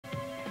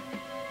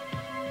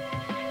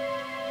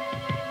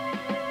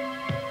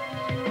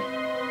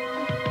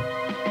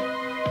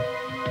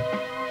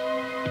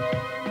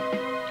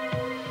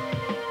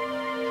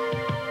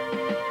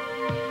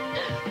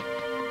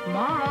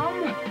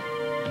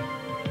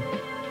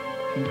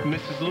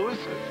Mrs. Lewis,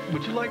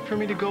 would you like for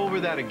me to go over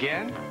that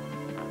again?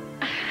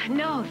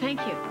 No, thank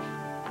you.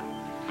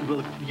 Well,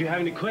 if you have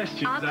any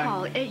questions, I'll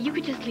call. You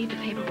could just leave the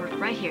paperwork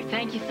right here.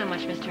 Thank you so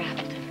much, Mr.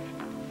 Appleton.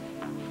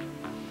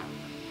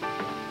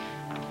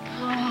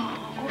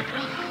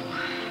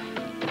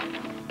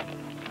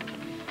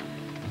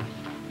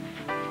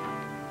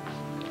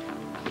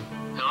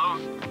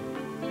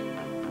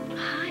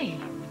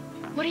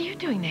 What are you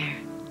doing there?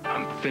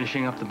 I'm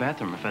finishing up the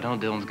bathroom. If I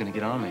don't, Dylan's gonna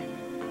get on me.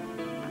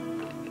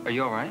 Are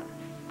you all right?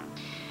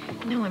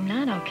 No, I'm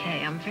not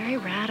okay. I'm very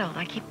rattled.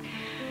 I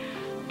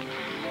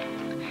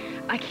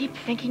keep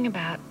thinking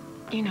about,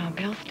 you know,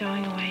 Bill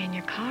stowing away in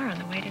your car on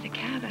the way to the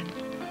cabin.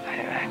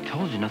 I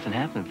told you nothing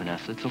happened,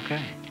 Vanessa. It's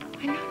okay.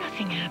 I know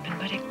nothing happened,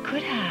 but it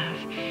could have.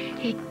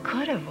 He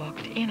could have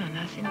walked in on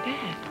us in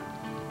bed.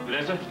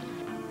 Vanessa?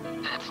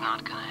 That's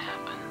not gonna happen.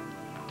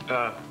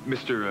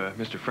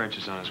 Mr. French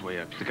is on his way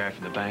up. The guy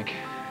from the bank.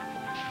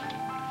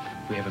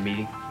 We have a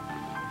meeting.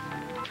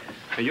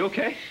 Are you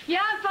okay?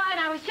 Yeah, I'm fine.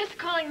 I was just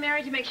calling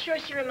Mary to make sure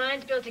she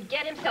reminds Bill to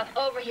get himself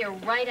over here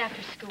right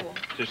after school.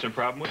 Is there some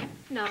problem with him?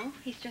 No,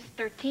 he's just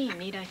 13.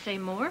 Need I say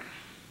more?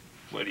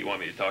 What, do you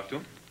want me to talk to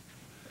him?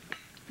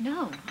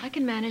 No, I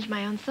can manage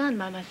my own son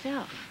by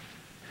myself.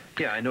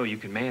 Yeah, I know you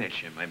can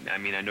manage him. I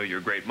mean, I know you're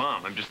a great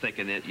mom. I'm just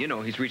thinking that, you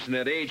know, he's reaching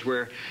that age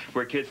where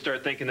kids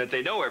start thinking that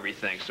they know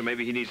everything. So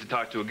maybe he needs to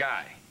talk to a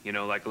guy, you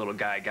know, like a little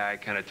guy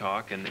kind of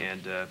talk.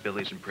 And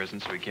Billy's in prison,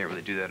 so he can't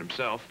really do that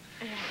himself.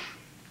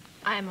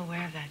 I am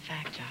aware of that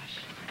fact, Josh.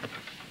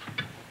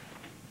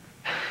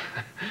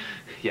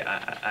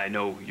 Yeah, I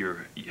know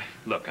you're...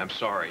 Look, I'm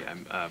sorry.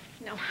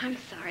 No, I'm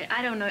sorry.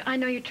 I don't know. I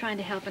know you're trying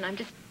to help, and I'm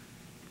just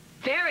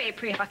very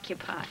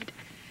preoccupied.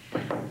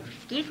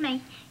 Excuse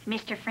me.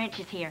 Mr. French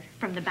is here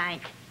from the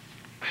bank.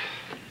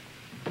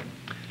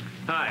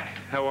 Hi,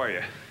 how are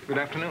you? Good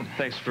afternoon.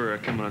 Thanks for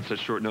coming on such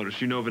short notice.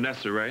 You know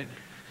Vanessa, right?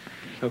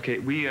 Okay,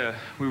 we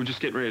were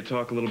just getting ready to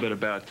talk a little bit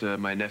about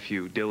my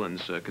nephew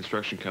Dylan's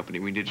construction company.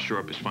 We need to shore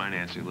up his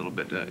financing a little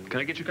bit. Can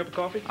I get you a cup of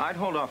coffee? I'd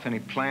hold off any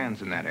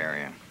plans in that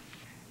area.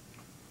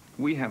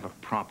 We have a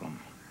problem.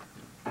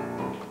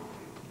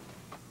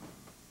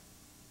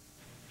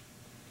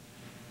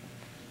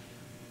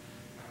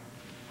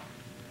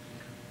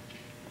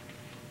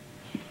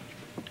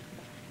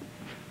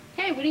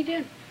 Hey, what are you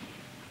doing?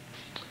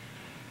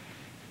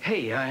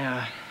 Hey,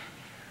 I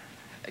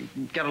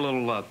got a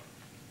little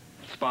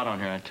spot on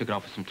here. I took it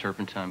off with some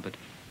turpentine, but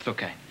it's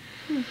okay.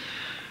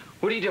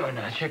 What are you doing?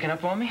 Checking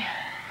up on me?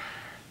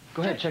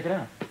 Go ahead, check it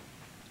out.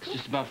 It's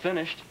just about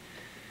finished.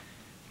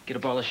 Get a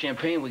bottle of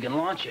champagne, we can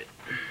launch it.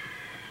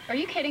 Are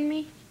you kidding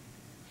me?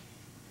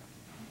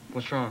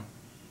 What's wrong?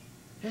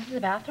 This is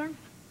a bathroom?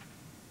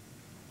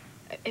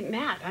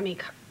 Matt, I mean,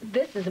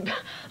 this is a...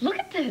 Look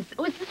at this.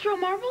 Oh, is this real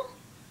marble?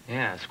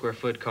 Yeah, a square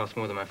foot costs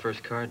more than my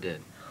first car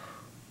did.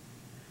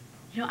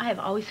 You know, I have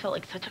always felt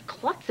like such a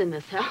klutz in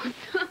this house.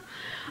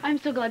 I'm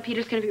so glad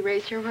Peter's going to be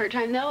raised here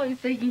part-time, though,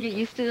 so he can get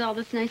used to all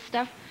this nice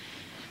stuff.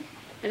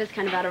 It is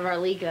kind of out of our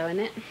league, though, isn't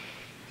it?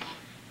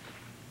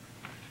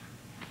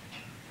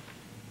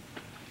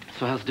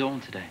 So how's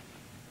Dylan today?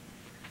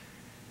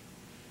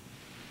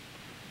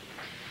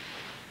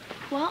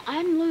 Well,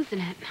 I'm losing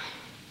it.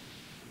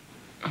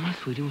 Oh, my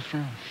sweetie, what's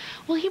wrong?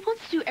 Well, he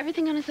wants to do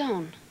everything on his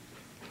own.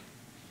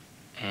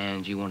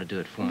 And you want to do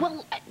it for him?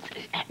 Well,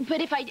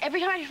 but every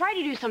time I try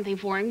to do something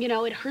for him, you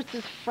know, it hurts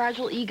his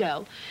fragile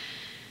ego.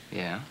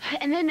 Yeah?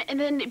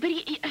 But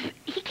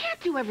he can't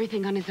do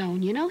everything on his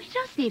own, you know? He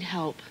does need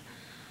help.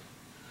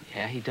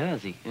 Yeah, he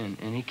does, and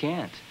he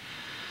can't.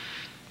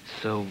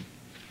 So,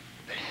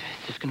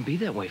 it's just going to be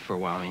that way for a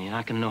while. I mean, you're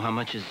not going to know how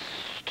much is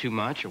too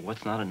much or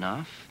what's not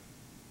enough.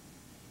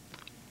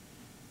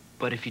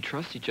 But if you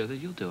trust each other,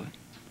 you'll do it.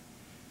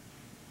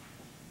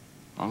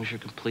 As long as you're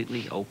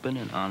completely open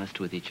and honest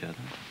with each other,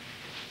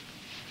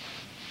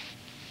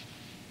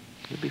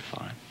 you'll be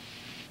fine.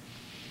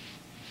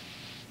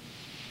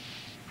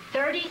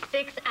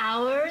 36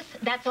 hours?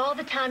 That's all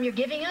the time you're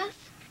giving us?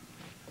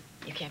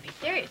 You can't be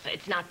serious.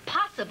 It's not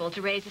possible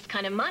to raise this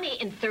kind of money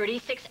in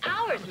 36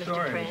 hours, Mr.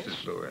 Sorry, Prince.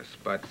 Mrs. Lewis,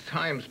 but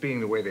times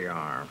being the way they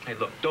are. Hey,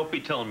 look, don't be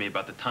telling me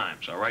about the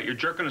times, all right? You're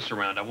jerking us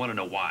around. I want to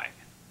know why.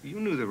 You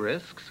knew the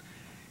risks.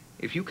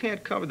 If you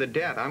can't cover the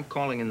debt, I'm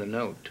calling in the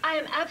note. I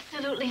am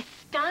absolutely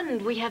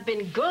stunned. We have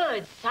been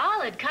good,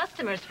 solid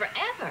customers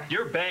forever.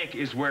 Your bank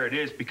is where it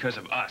is because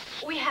of us.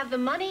 We have the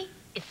money.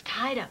 It's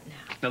tied up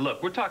now. Now,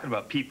 look, we're talking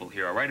about people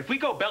here, all right? If we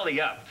go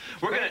belly up,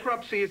 we're gonna...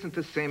 Bankruptcy isn't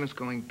the same as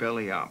going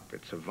belly up.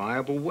 It's a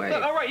viable way.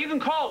 Look, all right, you can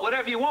call it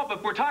whatever you want,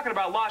 but we're talking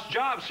about lost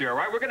jobs here, all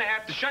right? We're gonna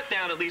have to shut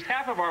down at least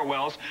half of our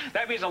wells.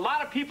 That means a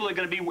lot of people are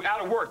gonna be out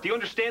of work. Do you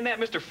understand that,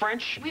 Mr.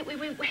 French?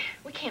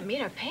 We can't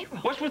meet our payroll.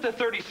 What's with the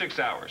 36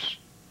 hours?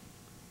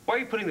 Why are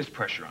you putting this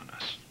pressure on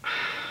us?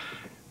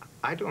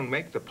 I don't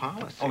make the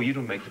policy. Oh, you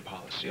don't make the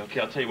policy. Okay,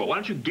 I'll tell you what. Why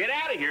don't you get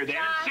out of here then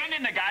and send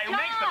in the guy who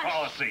makes the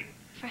policy?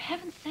 For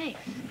heaven's sakes.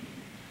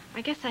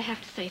 I guess I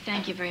have to say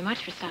thank you very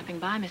much for stopping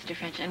by, Mr.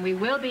 French, and we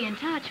will be in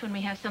touch when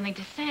we have something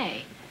to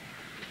say.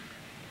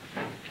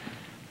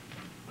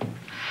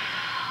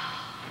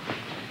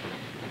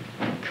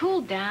 Cool.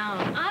 cool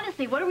down.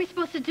 Honestly, what are we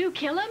supposed to do,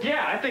 kill him?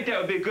 Yeah, I think that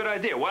would be a good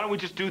idea. Why don't we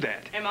just do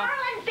that? Hey, Mom.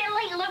 Merlin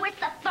Billy Lewis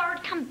III,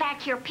 come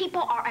back here.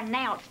 People are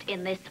announced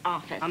in this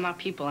office. I'm not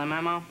people, am I,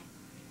 Mom?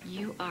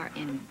 You are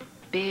in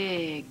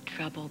big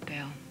trouble,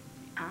 Bill.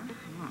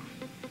 Uh-huh.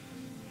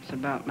 It's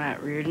about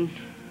Matt Reardon.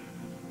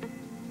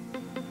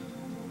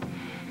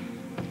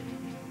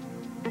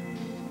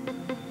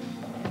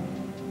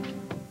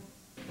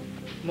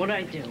 What'd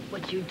I do?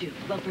 What you do?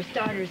 Well, for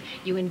starters,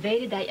 you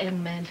invaded that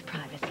young man's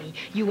privacy.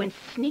 You went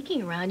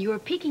sneaking around. You were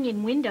peeking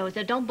in windows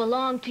that don't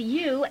belong to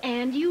you,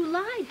 and you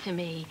lied to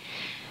me.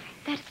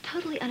 That's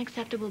totally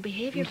unacceptable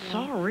behavior. I'm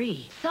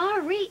sorry.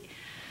 Sorry?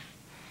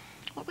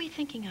 What were you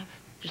thinking of?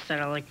 Just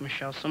that I liked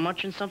Michelle so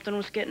much and something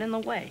was getting in the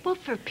way. Well,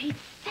 for Pete's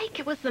sake,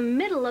 it was the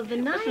middle of the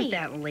night. It wasn't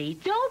that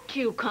late. Don't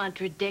you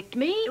contradict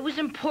me. It was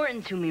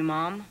important to me,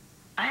 Mom.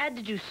 I had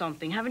to do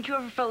something. Haven't you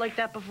ever felt like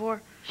that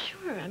before?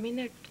 Sure. I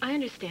mean, I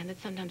understand that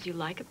sometimes you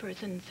like a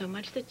person so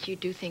much that you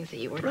do things that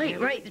you weren't Right.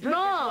 Wrong. That's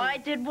why I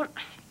did what...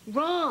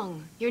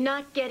 Wrong. You're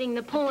not getting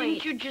the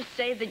point. Didn't you just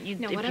say that you...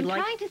 No, if what you I'm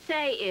liked... trying to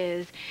say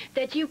is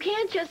that you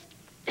can't just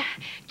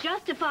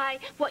justify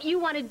what you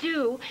want to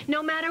do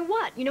no matter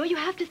what. You know, you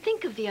have to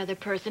think of the other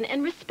person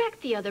and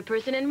respect the other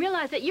person and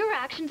realize that your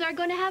actions are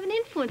going to have an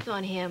influence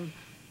on him.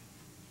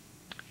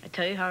 I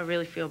tell you how I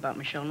really feel about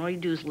Michelle, and all you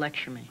do is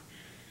lecture me.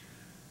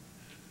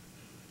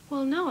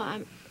 Well, no,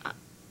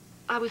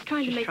 I was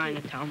trying to Just make trying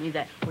you... to tell me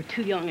that we're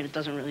too young and it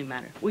doesn't really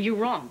matter. Well, you're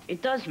wrong.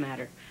 It does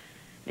matter.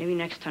 Maybe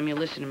next time you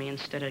listen to me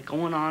instead of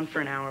going on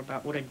for an hour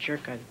about what a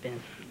jerk I've been.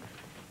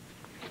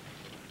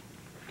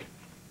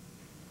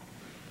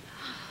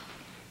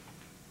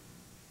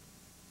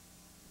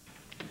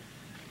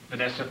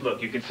 Vanessa,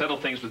 look, you can settle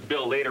things with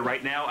Bill later.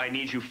 Right now, I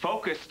need you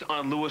focused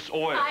on Lewis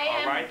Oil,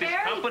 all right? This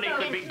company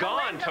could be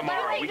gone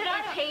tomorrow. I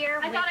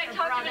thought I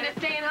talked him into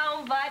staying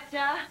home, but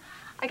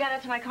I got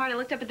out to my car and I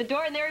looked up at the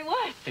door and there he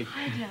was. Hey,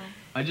 Hi, Dylan.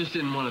 I just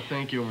didn't want to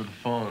thank you over the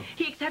phone.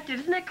 He accepted.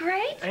 Isn't that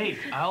great? Hey,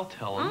 I'll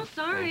tell him. Oh,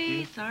 sorry. Thank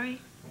you. Sorry.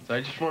 So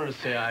I just wanted to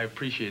say I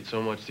appreciate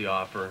so much the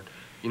offer.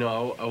 You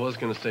know, I was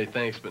going to say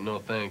thanks, but no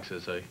thanks,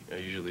 as I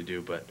usually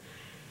do. But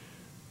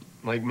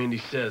like Mindy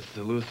says,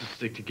 the Lewises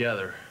stick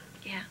together.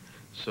 Yeah.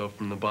 So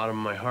from the bottom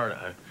of my heart,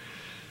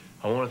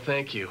 I want to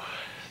thank you.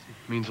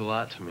 It means a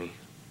lot to me.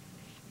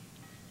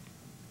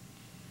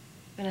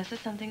 Vanessa,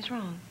 something's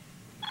wrong.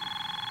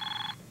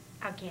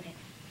 I'll get it.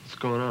 What's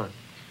going on?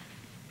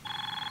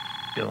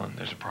 Dylan,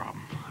 there's a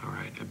problem, all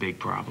right? A big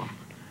problem.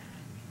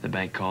 The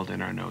bank called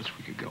in our notes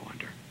we could go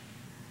under.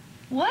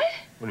 What?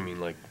 What do you mean,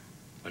 like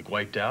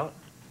wiped out?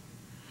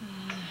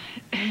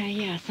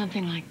 Yeah,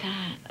 something like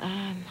that.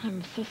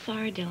 I'm so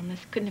sorry, Dylan.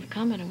 This couldn't have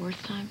come at a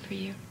worse time for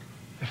you.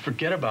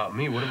 Forget about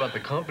me. What about the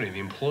company, the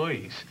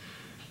employees?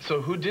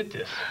 So who did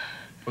this?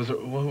 Was it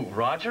who,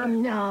 Roger?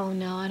 No,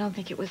 I don't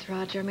think it was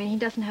Roger. I mean, he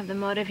doesn't have the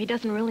motive. He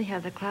doesn't really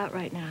have the clout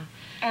right now.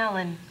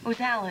 Alan. It was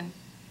Alan.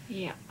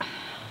 Yeah,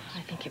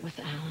 I think it was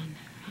Alan.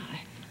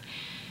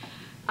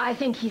 I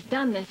think he's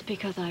done this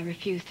because I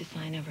refused to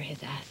sign over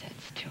his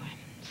assets to him,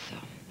 so...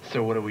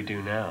 So what do we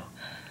do now?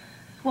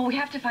 Well, we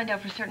have to find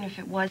out for certain if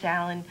it was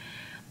Alan.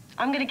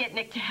 I'm gonna get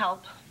Nick to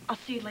help. I'll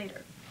see you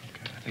later.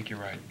 Okay, I think you're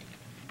right.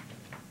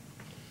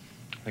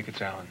 I think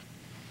it's Alan.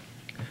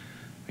 I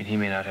mean, he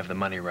may not have the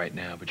money right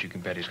now, but you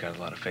can bet he's got a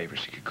lot of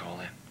favors he could call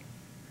in.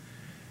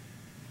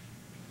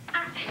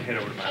 Head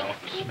over to my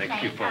office, make a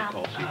few phone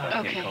calls, see if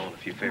I can't call in a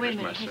few favors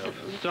myself.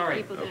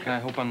 Sorry. Okay, I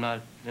hope I'm not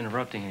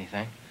interrupting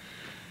anything.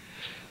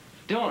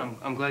 Dylan,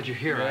 I'm glad you're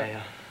here.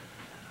 Yeah.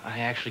 I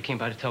actually came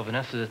by to tell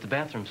Vanessa that the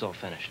bathroom's all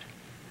finished.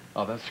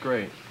 Oh, that's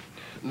great.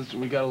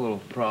 Listen, we got a little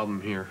problem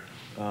here.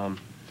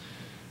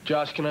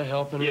 Josh, can I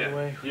help in any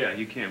way? Yeah,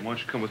 you can. Why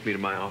don't you come with me to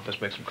my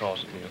office, make some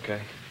calls with me, okay?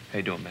 How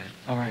you doing, man?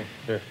 All right.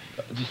 Here,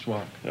 just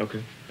walk.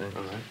 Okay. Thanks.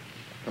 All right.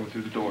 Coming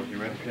through the door.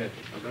 You ready? Okay.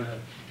 Go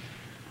ahead.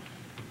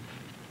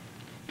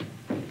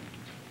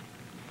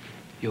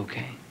 You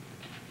okay?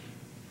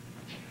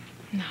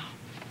 No.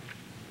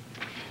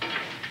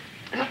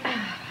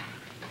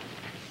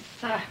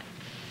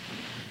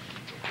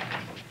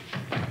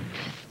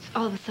 Just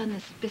all of a sudden,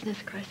 this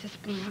business crisis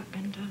blew up,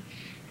 and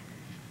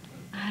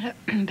I had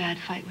a bad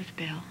fight with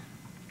Bill.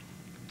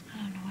 I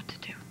don't know what to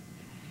do.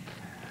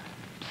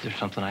 Is there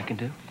something I can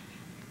do?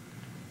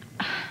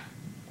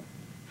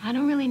 I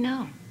don't really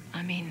know.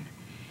 I mean,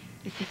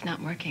 it's just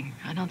not working.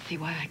 I don't see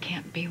why I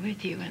can't be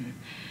with you and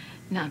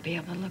not be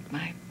able to look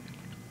my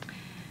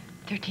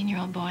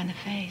 13-year-old boy in the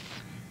face.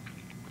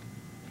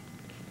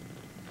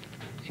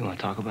 You want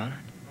to talk about it?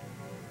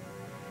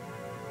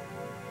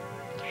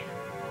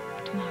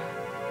 Tomorrow.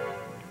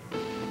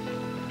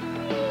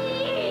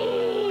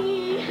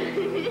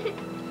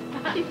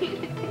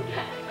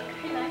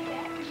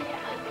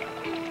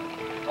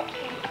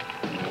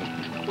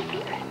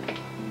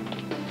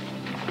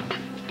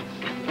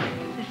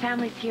 The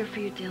family's here for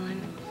you,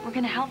 Dylan. We're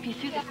gonna help you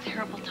through this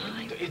terrible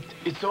time.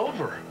 It's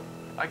over.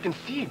 I can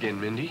see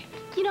again, Mindy.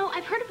 You know,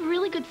 I've heard of a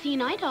really good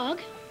seeing eye dog.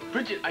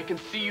 Bridget, I can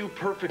see you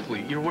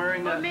perfectly. You're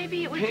wearing that Or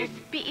maybe it would pink...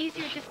 just be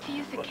easier just to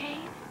use a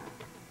cane.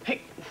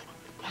 Hey,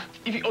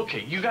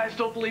 Okay, you guys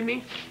don't believe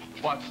me?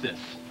 Watch this.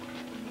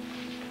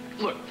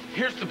 Look,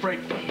 here's the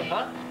breakdown,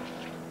 huh?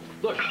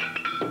 Look.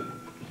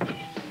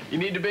 You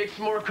need to bake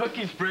some more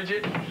cookies,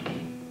 Bridget.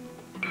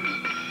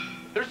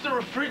 There's the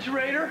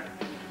refrigerator,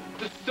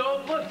 the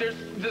stove. Look, there's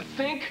the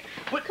sink.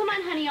 What? Come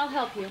on, honey, I'll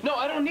help you. No,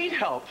 I don't need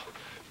help.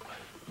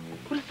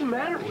 What is the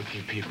matter with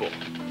you people?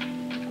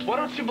 Why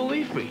don't you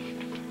believe me?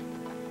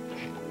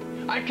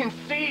 I can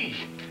see.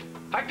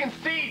 I can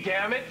see,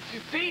 damn it.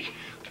 You see?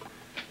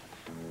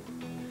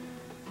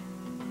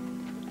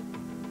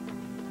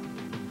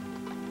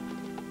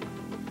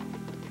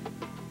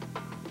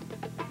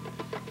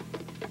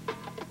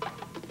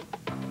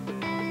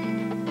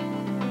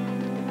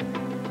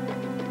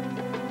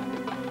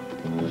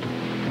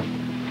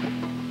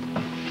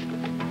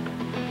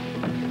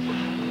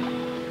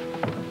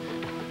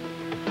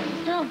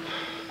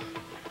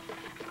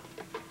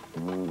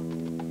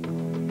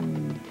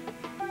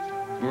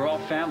 We're all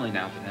family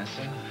now,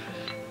 Vanessa.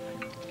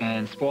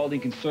 And Spaulding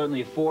can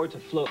certainly afford to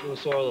float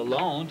Louis Oil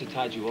alone to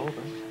tide you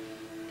over.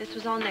 This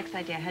was all Nick's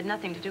idea. It had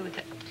nothing to do with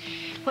it.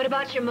 What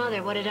about your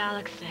mother? What did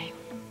Alex say?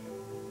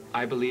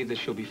 I believe that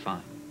she'll be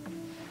fine.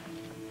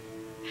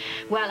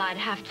 Well, I'd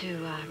have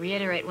to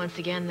reiterate once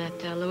again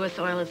that Louis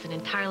Oil is an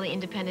entirely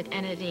independent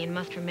entity and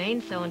must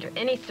remain so under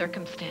any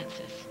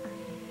circumstances.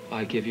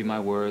 I give you my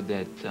word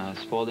that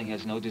Spaulding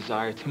has no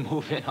desire to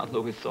move in on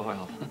Louis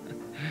Oil.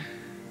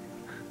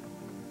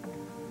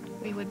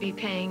 We would be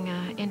paying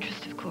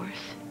interest, of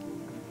course.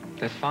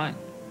 That's fine.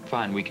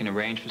 Fine, we can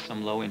arrange for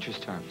some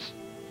low-interest terms.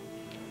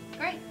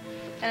 Great.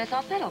 And it's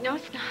all settled. No,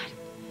 it's not.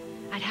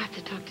 I'd have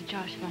to talk to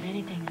Josh about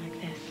anything like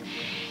this.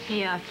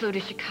 He flew to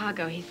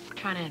Chicago. He's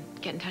trying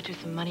to get in touch with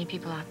some money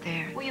people out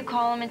there. Will you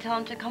call him and tell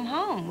him to come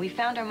home? We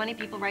found our money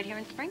people right here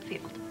in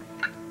Springfield.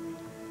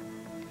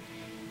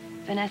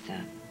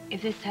 Vanessa,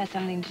 if this has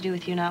something to do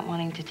with you not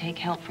wanting to take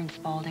help from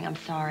Spaulding, I'm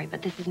sorry,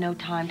 but this is no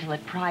time to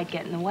let pride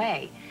get in the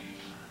way.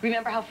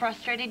 Remember how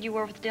frustrated you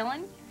were with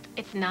Dylan?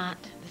 It's not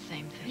the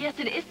same thing. Yes,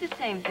 it is the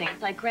same thing.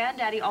 It's like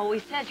Granddaddy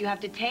always says, you have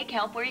to take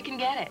help where you can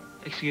get it.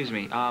 Excuse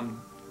me,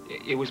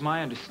 it was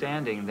my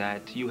understanding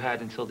that you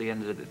had until the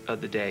end of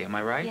the day, am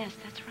I right? Yes,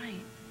 that's right.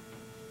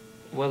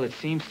 Well, it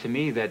seems to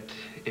me that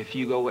if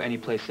you go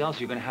anyplace else,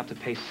 you're going to have to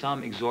pay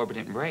some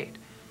exorbitant rate.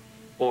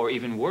 Or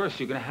even worse,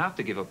 you're going to have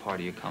to give up part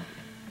of your company.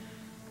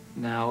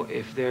 Now,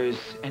 if there's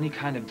any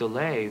kind of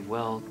delay,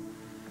 well,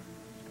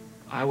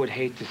 I would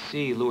hate to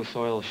see Louis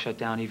Oil shut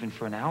down even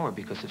for an hour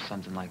because of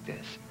something like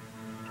this.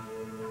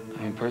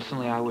 I mean,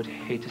 personally, I would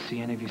hate to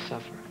see any of you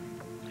suffer.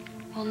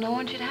 Well, no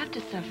one should have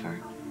to suffer.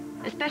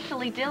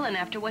 Especially Dylan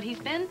after what he's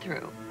been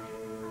through.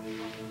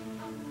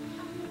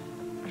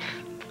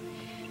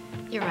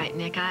 You're right,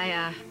 Nick.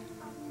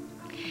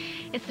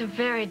 It's a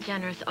very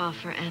generous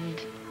offer,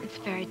 and it's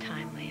very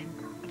timely.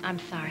 And I'm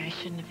sorry, I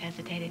shouldn't have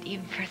hesitated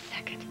even for a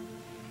second.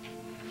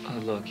 Oh,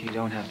 look, you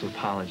don't have to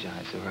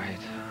apologize, all right?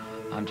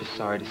 I'm just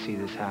sorry to see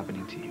this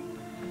happening to you.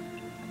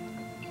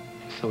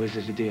 So is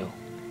it a deal?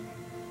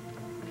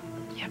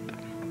 Yep.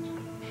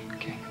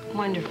 Okay.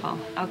 Wonderful.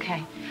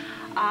 Okay.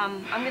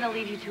 I'm going to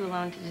leave you two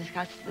alone to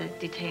discuss the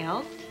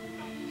details.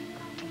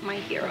 My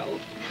hero.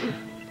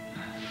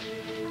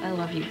 I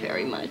love you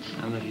very much.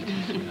 I love you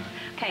too, sweetheart.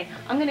 Okay,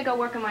 I'm going to go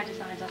work on my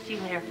designs. I'll see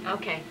you later.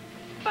 Okay.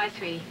 Bye,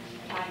 sweetie.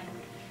 Bye.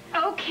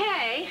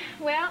 Okay.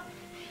 Well,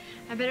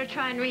 I better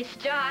try and reach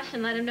Josh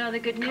and let him know the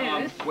good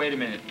news. Wait a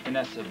minute,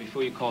 Vanessa,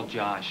 before you call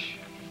Josh.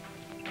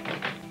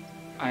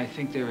 I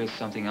think there is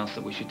something else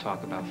that we should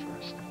talk about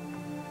first.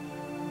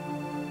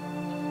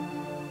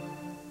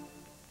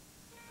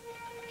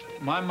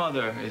 My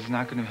mother is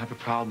not going to have a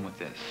problem with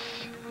this,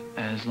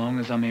 as long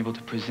as I'm able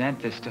to present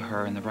this to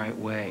her in the right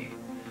way.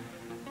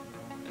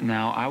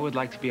 Now, I would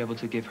like to be able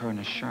to give her an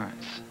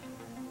assurance.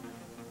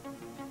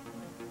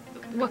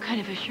 What kind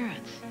of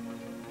assurance?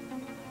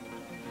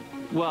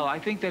 Well, I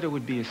think that it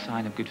would be a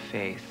sign of good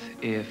faith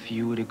if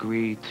you would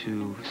agree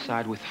to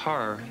side with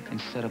her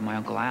instead of my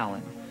Uncle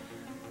Alan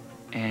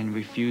and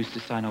refuse to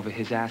sign over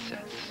his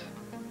assets.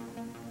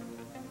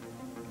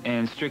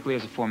 And strictly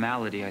as a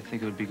formality, I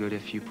think it would be good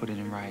if you put it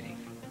in writing.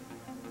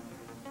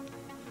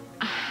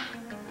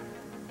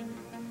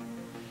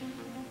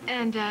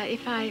 And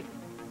if I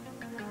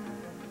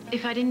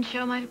didn't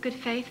show my good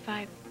faith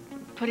by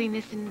putting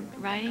this in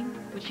writing,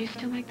 would you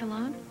still make the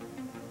loan?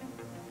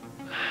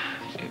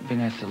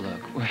 Vanessa,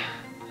 look,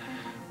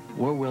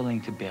 we're willing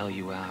to bail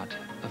you out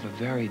of a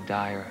very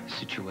dire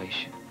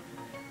situation.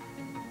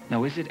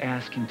 Now, is it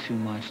asking too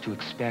much to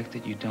expect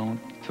that you don't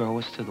throw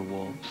us to the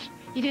wolves?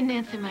 You didn't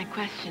answer my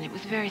question. It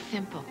was very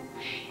simple.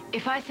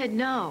 If I said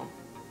no,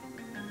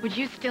 would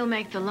you still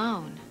make the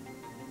loan?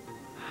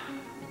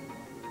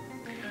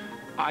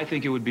 I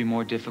think it would be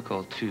more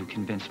difficult to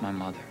convince my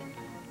mother.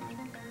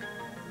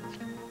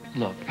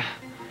 Look,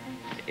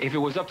 if it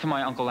was up to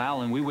my Uncle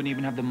Alan, we wouldn't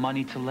even have the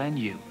money to lend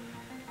you.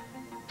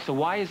 So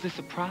why is this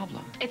a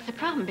problem? It's a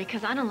problem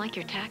because I don't like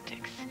your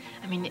tactics.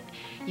 I mean,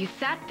 you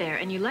sat there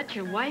and you let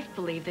your wife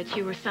believe that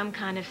you were some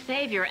kind of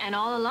savior, and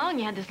all along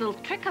you had this little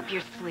trick up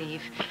your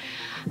sleeve.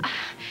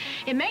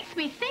 It makes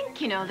me think,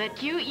 you know,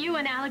 that you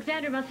and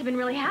Alexandra must have been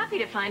really happy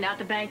to find out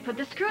the bank put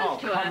the screws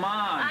to us. Come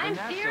on, I'm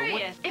Vanessa,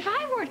 serious. If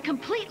I weren't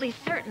completely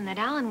certain that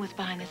Alan was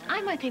behind this,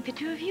 I might think the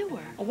two of you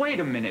were. Wait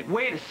a minute,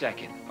 wait a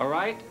second, all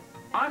right?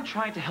 I'm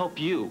trying to help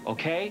you,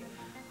 okay?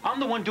 I'm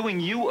the one doing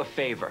you a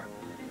favor.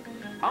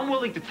 I'm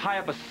willing to tie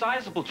up a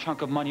sizable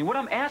chunk of money. What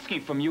I'm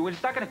asking from you,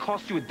 it's not going to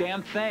cost you a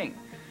damn thing.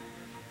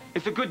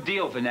 It's a good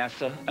deal,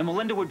 Vanessa, and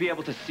Melinda would be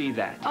able to see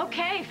that.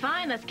 Okay,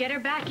 fine. Let's get her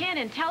back in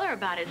and tell her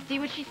about it and see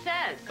what she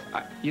says.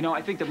 You know,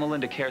 I think that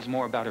Melinda cares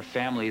more about her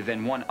family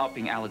than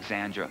one-upping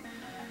Alexandra.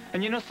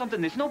 And you know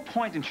something? There's no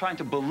point in trying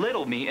to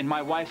belittle me in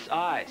my wife's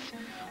eyes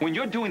when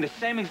you're doing the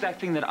same exact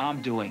thing that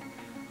I'm doing.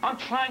 I'm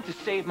trying to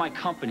save my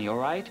company, all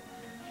right?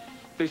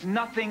 There's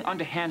nothing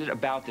underhanded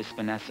about this,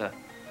 Vanessa.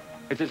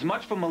 It's as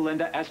much for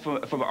Melinda as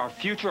for our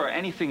future or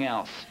anything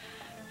else.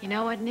 You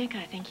know what, Nick?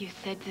 I think you've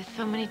said this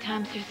so many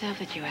times yourself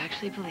that you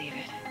actually believe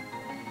it.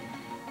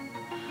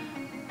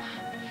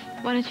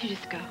 Why don't you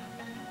just go?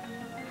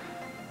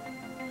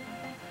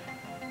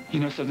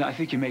 You know something? I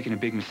think you're making a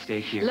big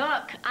mistake here.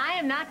 Look, I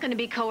am not going to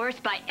be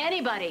coerced by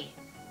anybody.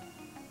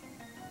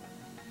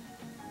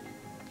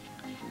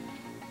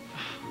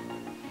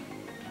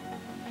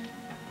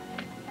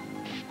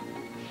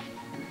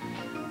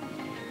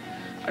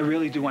 I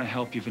really do want to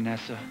help you,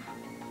 Vanessa.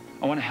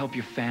 I want to help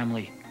your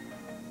family.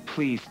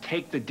 Please,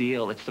 take the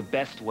deal. It's the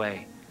best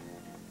way.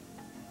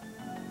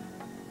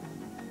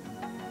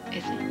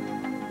 Is it?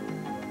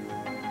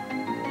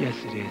 Yes,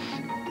 it is.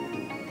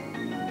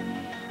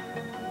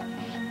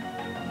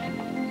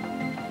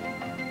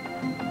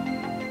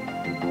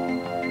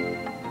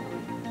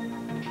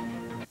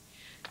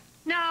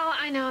 No,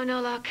 I know,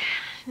 no luck.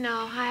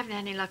 No, I haven't had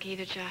any luck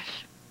either,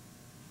 Josh.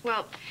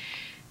 Well,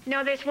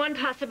 no, there's one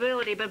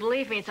possibility, but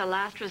believe me, it's a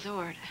last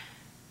resort.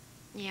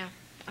 Yeah,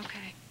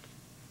 okay.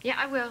 Yeah,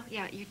 I will.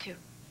 Yeah, you too.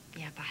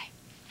 Yeah, bye.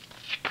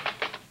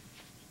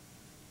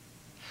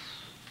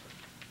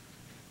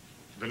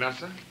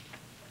 Vanessa?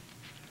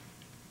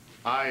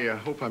 I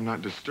hope I'm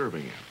not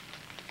disturbing you.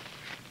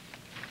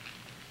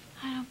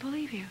 I don't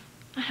believe you.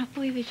 I don't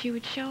believe that you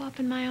would show up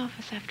in my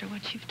office after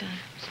what you've done.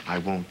 I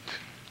won't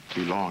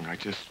be long. I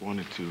just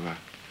wanted to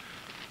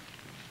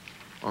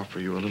offer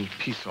you a little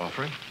peace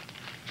offering.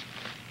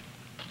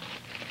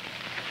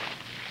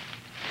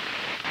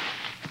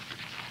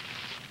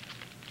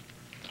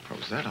 What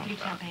was that all You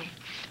about? tell me.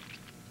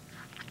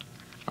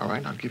 All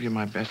right, I'll give you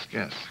my best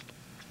guess.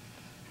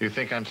 You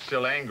think I'm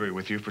still angry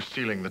with you for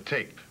stealing the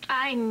tape?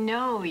 I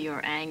know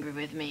you're angry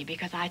with me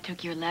because I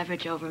took your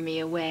leverage over me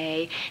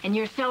away, and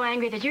you're so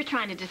angry that you're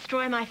trying to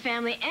destroy my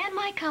family and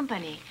my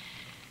company.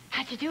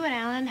 How'd you do it,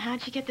 Alan?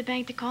 How'd you get the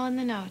bank to call in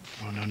the notes?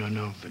 Oh,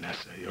 no,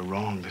 Vanessa. You're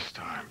wrong this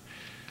time.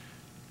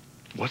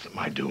 It wasn't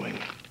my doing.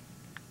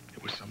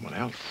 It was someone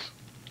else.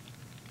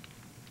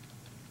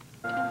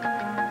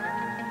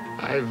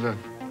 I've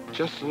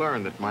just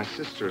learned that my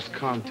sister has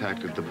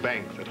contacted the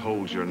bank that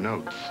holds your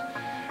notes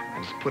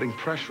and is putting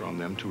pressure on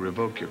them to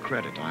revoke your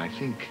credit. And I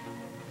think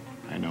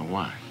I know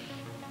why.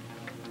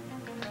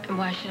 And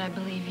why should I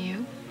believe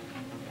you?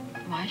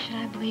 Why should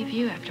I believe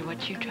you after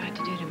what you tried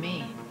to do to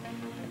me?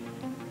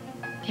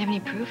 Do you have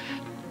any proof?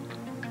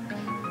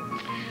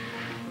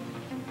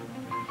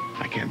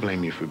 I can't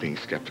blame you for being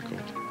skeptical,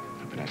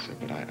 Vanessa,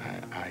 but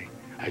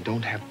I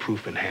don't have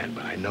proof in hand,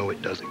 but I know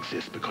it does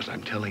exist because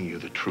I'm telling you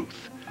the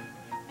truth.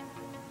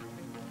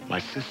 My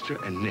sister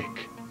and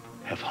Nick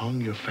have hung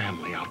your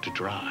family out to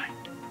dry.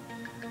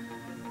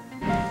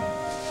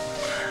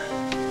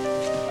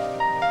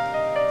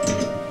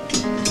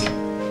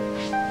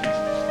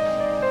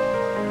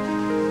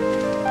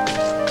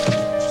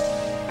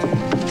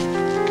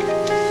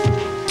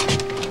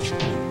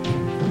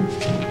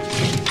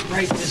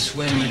 Right this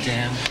way,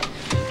 madame.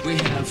 We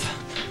have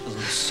a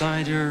little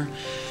cider,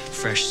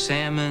 fresh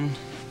salmon.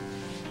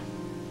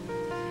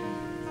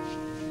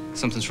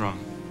 Something's wrong.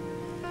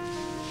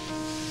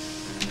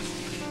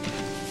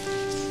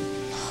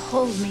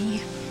 Hold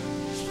me.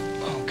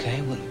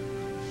 Okay,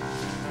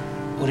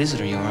 what is it?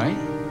 Are you all right?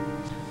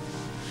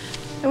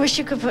 I wish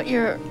you could put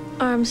your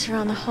arms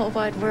around the whole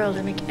wide world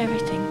and make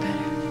everything better.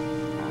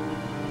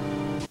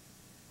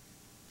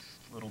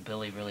 Does little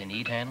Billy really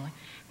need handling?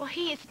 Well,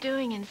 he is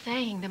doing and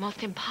saying the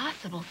most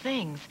impossible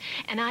things,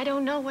 and I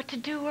don't know what to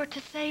do or to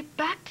say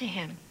back to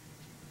him.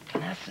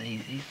 Vanessa,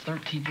 he's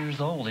 13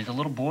 years old. He's a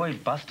little boy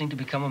busting to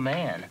become a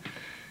man.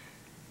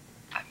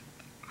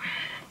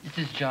 It's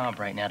his job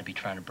right now to be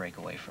trying to break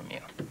away from you.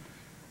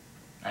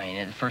 I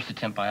mean, the first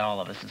attempt by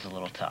all of us is a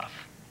little tough.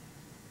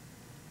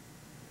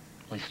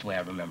 At least the way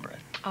I remember it.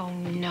 Oh,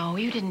 no,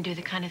 you didn't do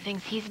the kind of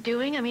things he's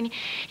doing. I mean,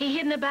 he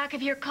hid in the back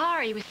of your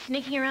car. He was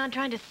sneaking around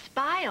trying to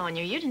spy on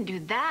you. You didn't do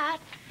that.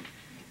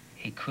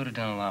 He could have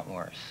done a lot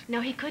worse.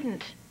 No, he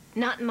couldn't.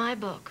 Not in my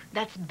book.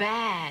 That's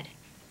bad.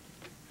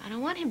 I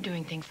don't want him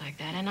doing things like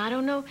that, and I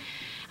don't know.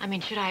 I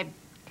mean, should I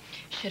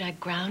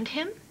ground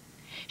him?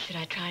 Should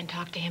I try and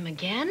talk to him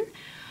again?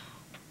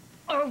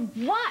 Or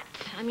what?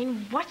 I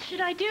mean, what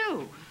should I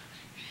do?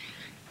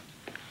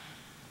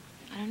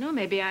 I don't know,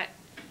 maybe I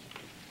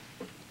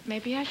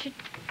should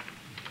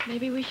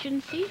maybe we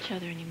shouldn't see each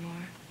other anymore.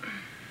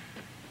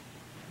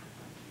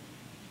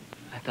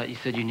 I thought you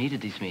said you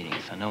needed these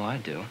meetings. I know I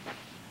do.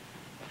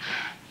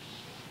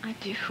 I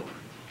do.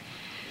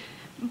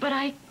 But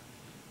I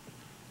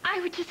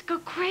would just go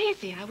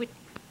crazy.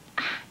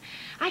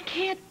 I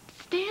can't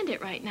stand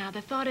it right now,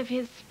 the thought of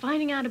his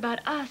finding out about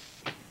us.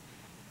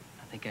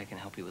 I think I can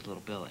help you with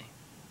little Billy.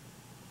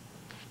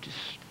 Just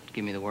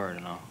give me the word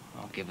and I'll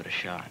give it a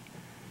shot.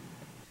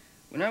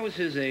 When I was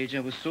his age, I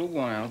was so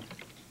wild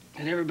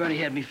that everybody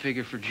had me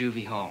figured for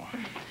juvie hall.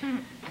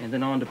 And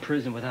then on to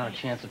prison without a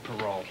chance of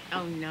parole.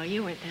 Oh, no,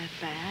 you weren't that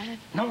bad.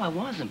 No, I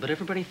wasn't, but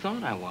everybody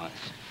thought I was.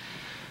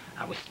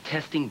 I was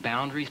testing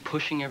boundaries,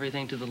 pushing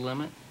everything to the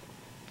limit.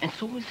 And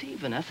so was he,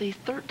 Vanessa. He's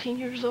 13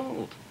 years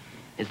old.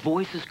 His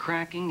voice is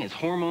cracking. His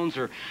hormones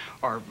are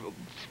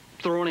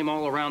throwing him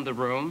all around the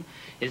room.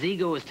 His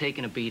ego is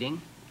taking a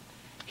beating.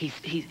 He's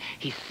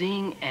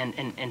seeing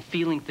and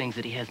feeling things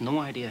that he has no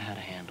idea how to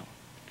handle.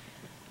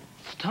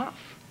 It's tough.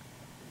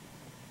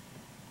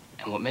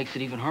 And what makes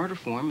it even harder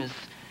for him is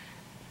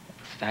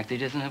the fact that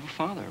he doesn't have a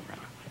father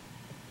around.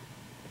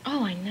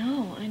 Oh, I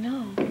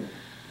know.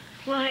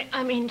 Well,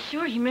 I mean,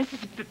 sure, he misses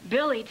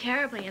Billy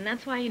terribly, and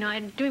that's why, you know,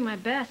 I'm doing my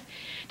best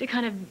to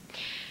kind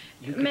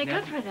of make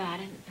up for that.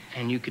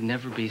 And you could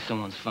never be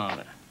someone's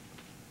father.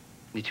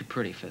 You're too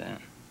pretty for that.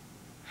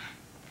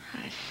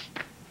 Hush.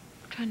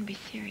 I'm trying to be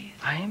serious.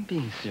 I am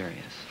being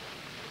serious.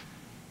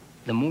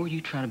 The more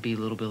you try to be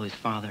little Billy's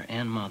father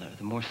and mother,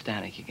 the more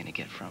static you're going to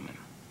get from him.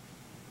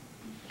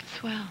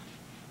 Swell.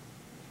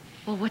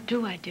 Well, what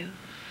do I do?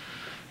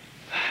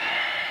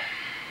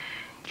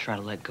 Try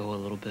to let go a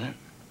little bit.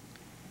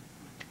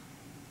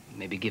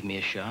 Maybe give me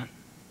a shot.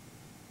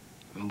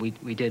 I mean,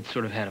 we did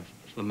sort of have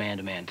a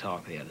man-to-man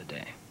talk the other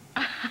day.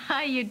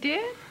 You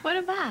did? What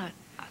about?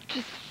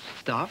 Just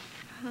stuff.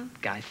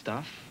 Guy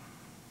stuff.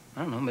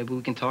 I don't know, maybe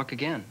we can talk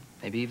again.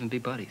 Maybe even be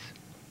buddies.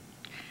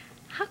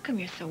 How come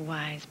you're so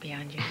wise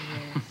beyond your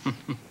years?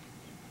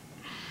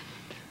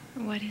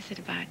 What is it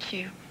about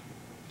you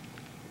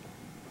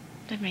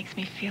that makes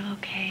me feel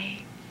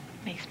okay,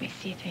 makes me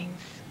see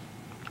things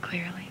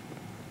clearly?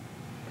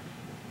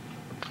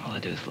 All I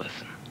do is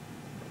listen.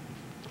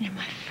 You're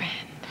my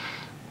friend.